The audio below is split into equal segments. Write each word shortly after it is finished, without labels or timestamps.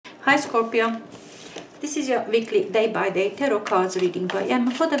Hi Scorpio, this is your weekly day-by-day tarot cards reading by Emma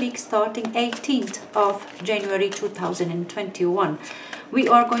for the week starting 18th of January 2021. We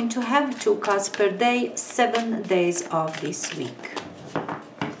are going to have 2 cards per day, 7 days of this week.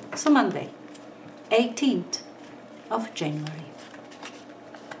 So Monday, 18th of January.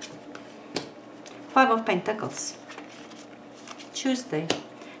 5 of Pentacles. Tuesday,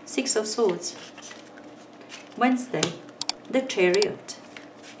 6 of Swords. Wednesday, the Chariot.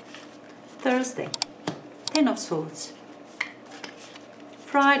 Thursday, 10 of Swords.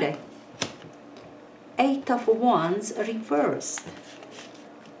 Friday, 8 of Wands reversed.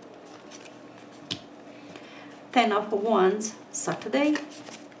 10 of Wands Saturday,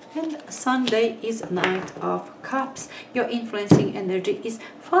 and Sunday is Knight of Cups. Your influencing energy is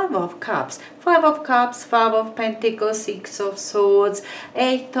 5 of Cups. 5 of Cups, 5 of Pentacles, 6 of Swords,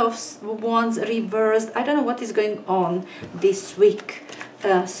 8 of Wands reversed. I don't know what is going on this week.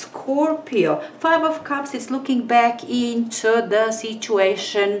 Scorpio, 5 of Cups is looking back into the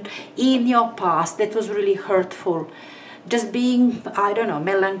situation in your past that was really hurtful. Just being, I don't know,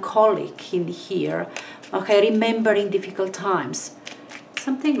 melancholic in here. Okay, remembering difficult times.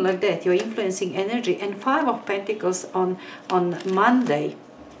 Something like that, your influencing energy. And 5 of Pentacles on Monday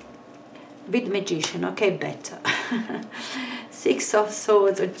with Magician. Okay, better. 6 of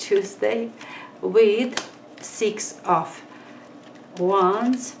Swords on Tuesday with 6 of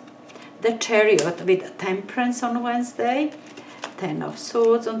Wands, the Chariot with Temperance on Wednesday, 10 of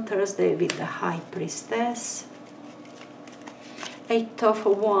Swords on Thursday with the High Priestess, 8 of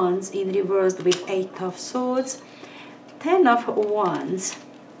Wands in reverse with 8 of Swords, 10 of Wands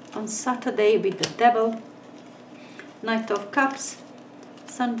on Saturday with the Devil, Knight of Cups,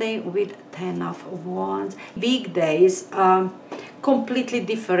 Sunday with 10 of Wands. Weekdays are completely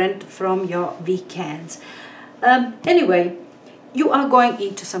different from your weekends. Anyway, you are going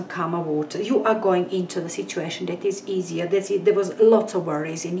into some calmer water. You are going into the situation that is easier. That's it. There was lots of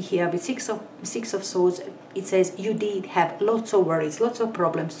worries in here. With six of Swords, it says you did have lots of worries, lots of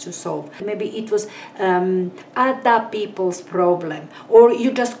problems to solve. Maybe it was other people's problem, or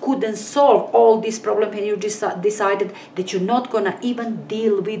you just couldn't solve all these problems, and you just decided that you're not gonna even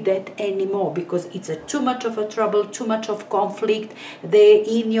deal with that anymore because it's too much of a trouble, too much of conflict there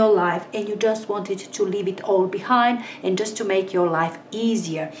in your life, and you just wanted to leave it all behind and just to make your life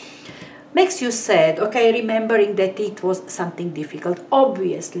easier. Makes you sad, okay, remembering that it was something difficult.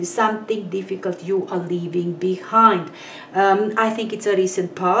 Obviously, something difficult you are leaving behind. I think it's a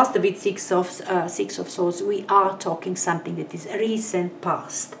recent past. With six of Swords, we are talking something that is recent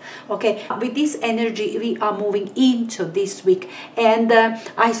past. Okay, with this energy, we are moving into this week. And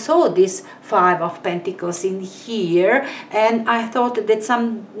I saw this 5 of Pentacles in here, and I thought that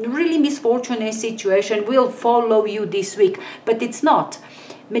some really misfortunate situation will follow you this week, but it's not.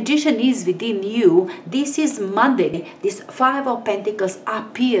 Magician is within you. This is Monday. This 5 of Pentacles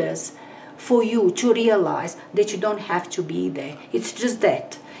appears for you to realize that you don't have to be there. It's just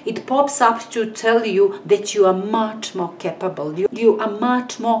that. It pops up to tell you that you are much more capable. You are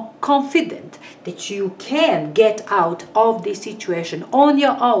much more confident that you can get out of this situation on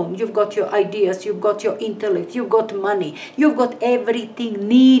your own. You've got your ideas, you've got your intellect, you've got money, you've got everything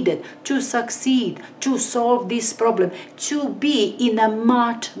needed to succeed, to solve this problem, to be in a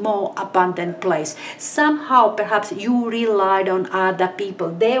much more abundant place. Somehow, perhaps you relied on other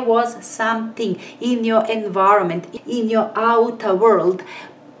people. There was something in your environment, in your outer world,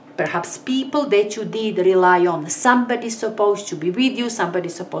 perhaps people that you did rely on. Somebody's supposed to be with you,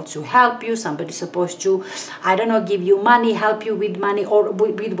 somebody's supposed to help you, somebody's supposed to, I don't know, give you money, help you with money, or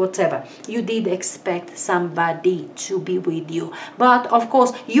with whatever. You did expect somebody to be with you. But of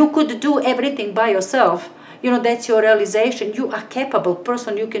course, you could do everything by yourself. You know, that's your realization. You are a capable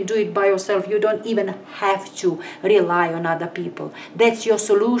person. You can do it by yourself. You don't even have to rely on other people. That's your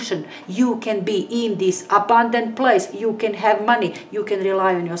solution. You can be in this abundant place. You can have money. You can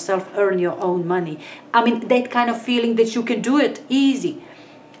rely on yourself, earn your own money. I mean, that kind of feeling that you can do it easy.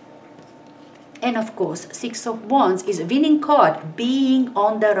 And of course, 6 of Wands is a winning card, being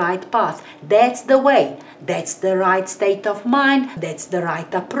on the right path. That's the way. That's the right state of mind. That's the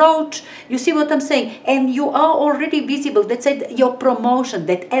right approach. You see what I'm saying? And you are already visible. That's it, your promotion,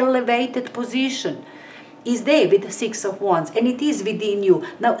 that elevated position is there with the 6 of Wands, and it is within you.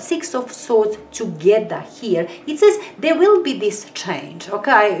 Now, 6 of Swords together here, it says there will be this change,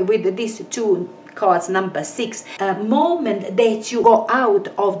 okay, with these 2 cards number 6, a moment that you go out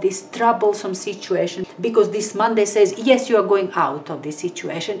of this troublesome situation, because this Monday says yes, you are going out of this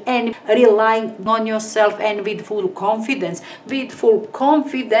situation and relying on yourself, and with full confidence. With full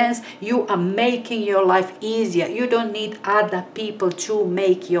confidence, you are making your life easier. You don't need other people to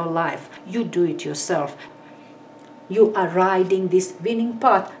make your life. You do it yourself. You are riding this winning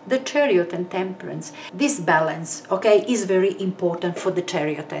path, the Chariot and Temperance. This balance, okay, is very important for the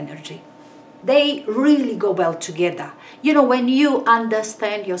Chariot energy. They really go well together. You know, when you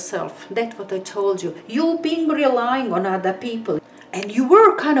understand yourself, that's what I told you. You've been relying on other people, and you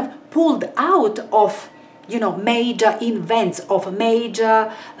were kind of pulled out of, you know, major events, of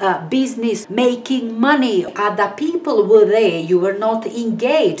major business, making money. Other people were there. You were not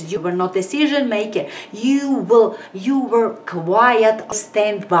engaged. You were not decision maker. You were quiet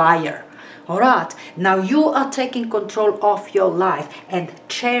stand-byer. All right, now you are taking control of your life, and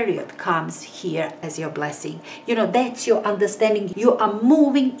Chariot comes here as your blessing. You know, that's your understanding. You are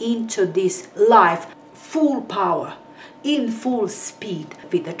moving into this life full power, in full speed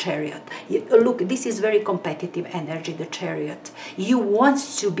with the Chariot. Look, this is very competitive energy, the Chariot. You want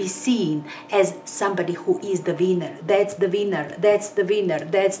to be seen as somebody who is the winner. That's the winner, that's the winner,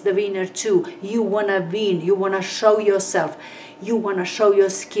 that's the winner too. You want to win, you want to show yourself, you want to show your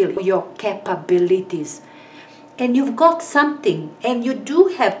skill, your capabilities. And you've got something, and you do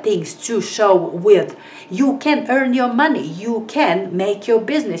have things to show with. You can earn your money, you can make your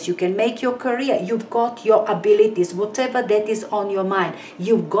business, you can make your career. You've got your abilities, whatever that is on your mind.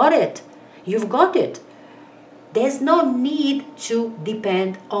 You've got it. You've got it. There's no need to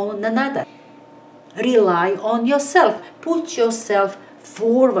depend on another. Rely on yourself. Put yourself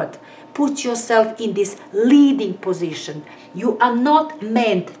forward. Put yourself in this leading position. You are not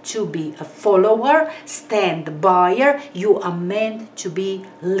meant to be a follower, stand-byer. You are meant to be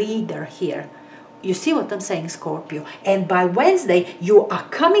leader here. You see what I'm saying, Scorpio? And by Wednesday, you are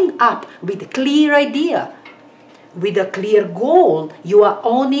coming up with a clear idea, with a clear goal. You are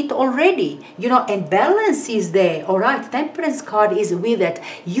on it already, you know, and balance is there. All right, Temperance card is with it.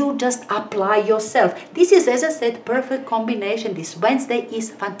 You just apply yourself. This is, as I said, perfect combination. This Wednesday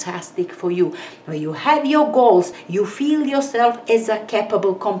is fantastic for you. When you have your goals, you feel yourself as a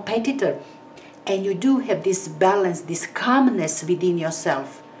capable competitor, and you do have this balance, this calmness within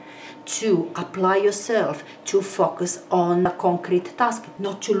yourself to apply yourself, to focus on a concrete task,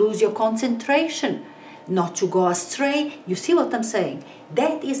 not to lose your concentration, not to go astray. You see what I'm saying?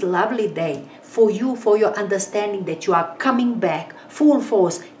 That is a lovely day for you, for your understanding that you are coming back full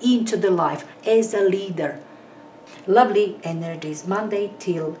force into the life as a leader. Lovely energies, Monday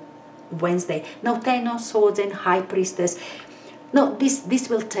till Wednesday. Now, Ten of Swords and High Priestess. No, this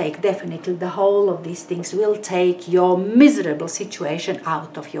will take, definitely, the whole of these things will take your miserable situation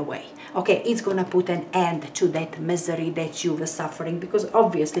out of your way. Okay, it's going to put an end to that misery that you were suffering, because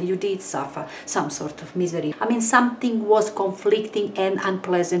obviously you did suffer some sort of misery. I mean, something was conflicting and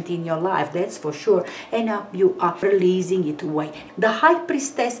unpleasant in your life, that's for sure, and now you are releasing it away. The High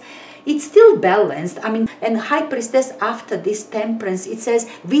Priestess, it's still balanced. I mean, and High Priestess, after this Temperance, it says,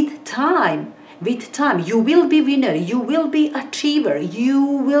 with time, you will be winner, you will be achiever, you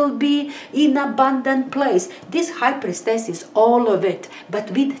will be in abundant place. This High Priestess is all of it, but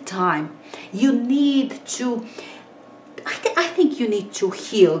with time, you need to, I think you need to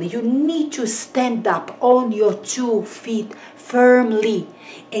heal. You need to stand up on your 2 feet firmly,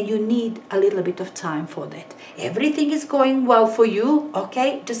 and you need a little bit of time for that. Everything is going well for you,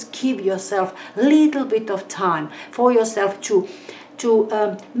 okay? Just give yourself a little bit of time for yourself to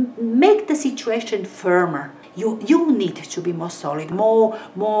make the situation firmer. You need to be more solid, more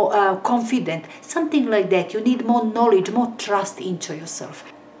confident, something like that. You need more knowledge, more trust into yourself.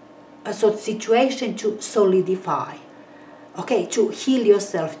 So situation to solidify, okay, to heal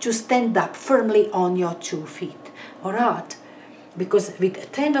yourself, to stand up firmly on your 2 feet, all right? Because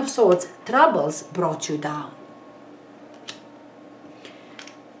with Ten of Swords, troubles brought you down.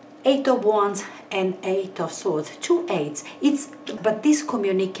 Eight of Wands and Eight of Swords, 2 eights. But this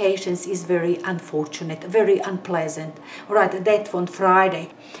communications is very unfortunate, very unpleasant. All right, that on Friday.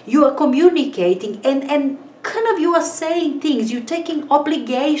 You are communicating and kind of you are saying things, you're taking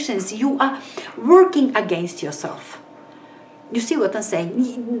obligations, you are working against yourself. You see what I'm saying?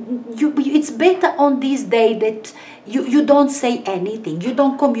 It's better on this day that you don't say anything, you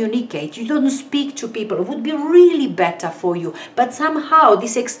don't communicate, you don't speak to people. It would be really better for you. But somehow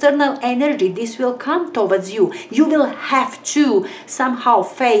this external energy, this will come towards you. You will have to somehow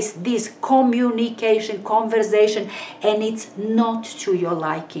face this communication, conversation, and it's not to your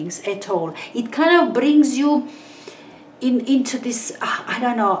likings at all. It kind of brings you into this, I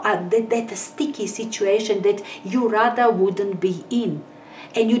don't know, that sticky situation that you rather wouldn't be in,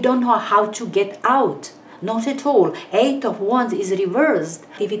 and you don't know how to get out. Not at all. Eight of Wands is reversed.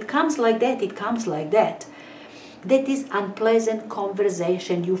 If it comes like that, it comes like that. That is unpleasant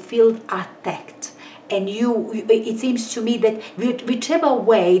conversation. You feel attacked. And it seems to me that whichever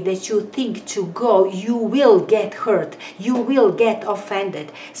way that you think to go, you will get hurt. You will get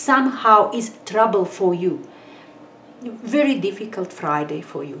offended. Somehow it's trouble for you. Very difficult Friday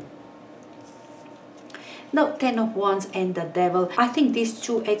for you. Now, Ten of Wands and the Devil. I think these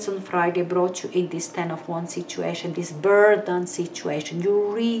two eights on Friday brought you in this Ten of Wands situation, this burden situation.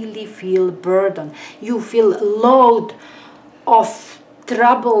 You really feel burden. You feel load of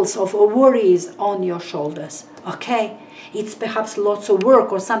troubles, of worries on your shoulders. Okay? It's perhaps lots of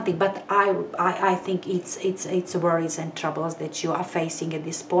work or something, but I think it's worries and troubles that you are facing at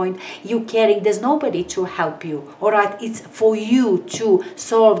this point. You caring, there's nobody to help you. All right, it's for you to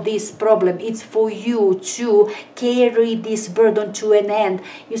solve this problem. It's for you to carry this burden to an end.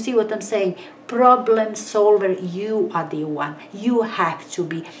 You see what I'm saying? Problem solver, you are the one. You have to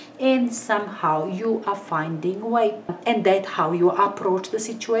be, and somehow you are finding a way, and that's how you approach the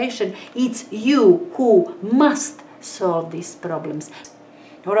situation. It's you who must solve these problems.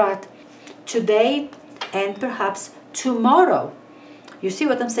 All right, today and perhaps tomorrow. You see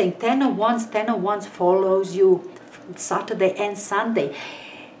what I'm saying? Ten of Wands follows you Saturday and Sunday.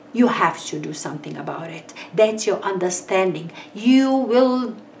 You have to do something about it. That's your understanding. You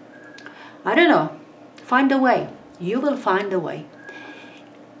will, I don't know, find a way. You will find a way.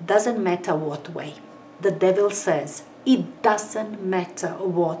 Doesn't matter what way. The Devil says, it doesn't matter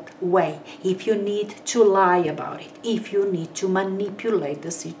what way. If you need to lie about it, if you need to manipulate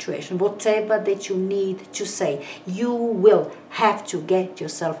the situation, whatever that you need to say, you will have to get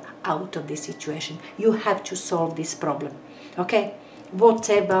yourself out of this situation. You have to solve this problem. Okay?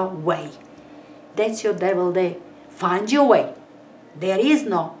 Whatever way. That's your Devil day. Find your way. There is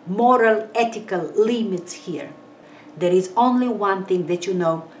no moral, ethical limits here. There is only one thing that you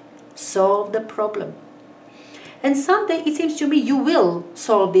know. Solve the problem. And Sunday, it seems to me, you will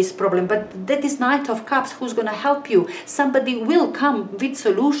solve this problem, but that is Knight of Cups. Who's going to help you? Somebody will come with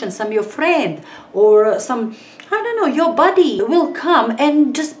solutions, your friend, or some, I don't know, your buddy will come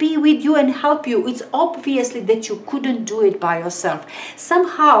and just be with you and help you. It's obviously that you couldn't do it by yourself.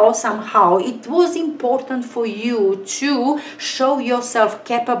 Somehow, it was important for you to show yourself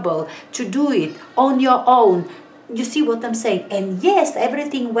capable to do it on your own. You see what I'm saying? And yes,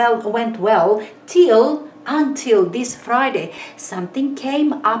 everything went well until this Friday. Something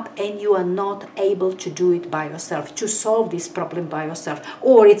came up and you are not able to do it by yourself, to solve this problem by yourself.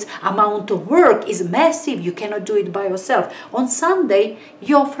 Or its amount of work is massive, you cannot do it by yourself. On Sunday,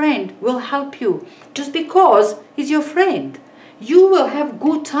 your friend will help you. Just because he's your friend, you will have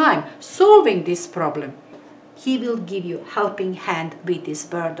good time solving this problem. He will give you helping hand with this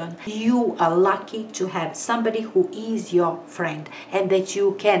burden. You are lucky to have somebody who is your friend and that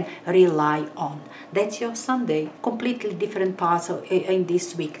you can rely on. That's your Sunday. Completely different parts in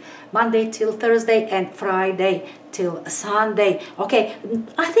this week. Monday till Thursday and Friday till Sunday. Okay,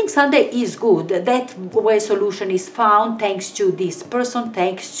 I think Sunday is good. That way solution is found thanks to this person,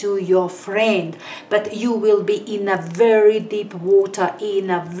 thanks to your friend. But you will be in a very deep water, in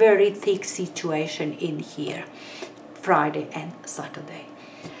a very thick situation in here. Friday and Saturday.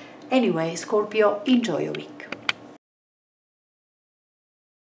 Anyway, Scorpio, enjoy your week.